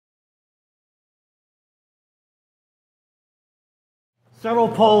Several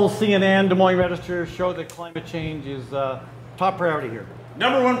polls, CNN, Des Moines Register, show that climate change is top priority here.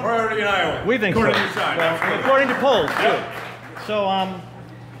 Number one priority in Iowa. We think according so. To your side. Well, according to polls, yep. too. So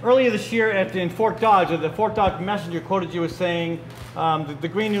earlier this year in Fort Dodge, the Fort Dodge Messenger quoted you as saying the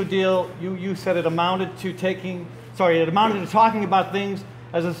Green New Deal, you said it amounted to talking about things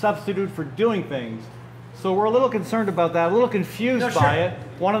as a substitute for doing things. So we're a little concerned about that, a little confused by it.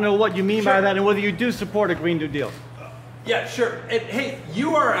 Want to know what you mean by that and whether you do support a Green New Deal. Yeah, sure. And, hey,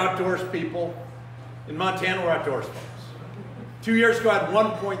 you are outdoors people. In Montana, we're outdoors folks. 2 years ago, I had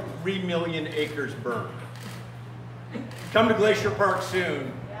 1.3 million acres burned. Come to Glacier Park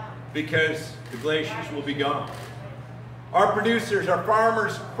soon because the glaciers will be gone. Our producers, our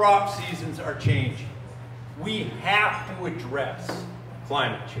farmers' crop seasons are changing. We have to address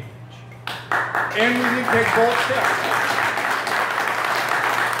climate change. And we need to take bold steps.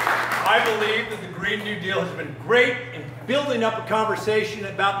 I believe that the Green New Deal has been great in building up a conversation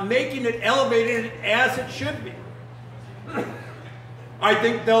about making it elevated as it should be. I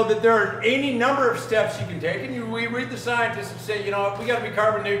think, though, that there are any number of steps you can take, and we read the scientists and say, you know, we got to be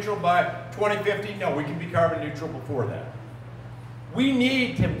carbon neutral by 2050. No, we can be carbon neutral before that. We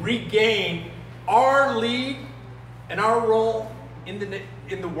need to regain our lead and our role in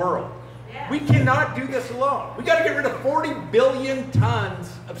the world. We cannot do this alone. We got to get rid of 40 billion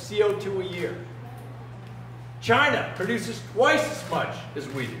tons of CO2 a year. China produces twice as much as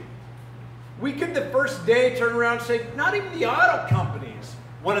we do. We could the first day turn around and say, not even the auto companies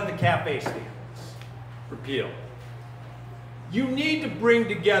wanted the CAFE standards repealed. You need to bring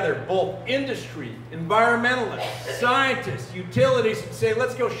together both industry, environmentalists, scientists, utilities, and say,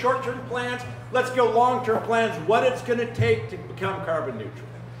 let's go short-term plans, let's go long-term plans, what it's going to take to become carbon neutral.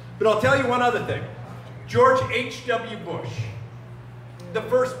 But I'll tell you one other thing. George H.W. Bush, the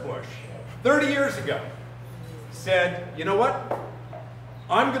first Bush, 30 years ago, said, you know what?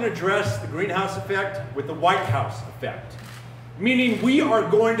 I'm going to address the greenhouse effect with the White House effect. Meaning we are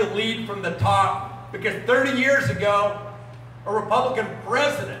going to lead from the top, because 30 years ago, a Republican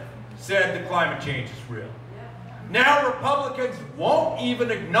president said the climate change is real. Now Republicans won't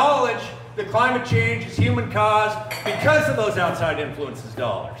even acknowledge that climate change is human caused because of those outside influences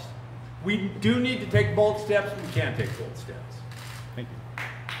dollars. We do need to take bold steps. We can take bold steps. Thank you.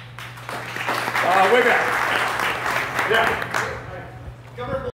 Way back. Yeah.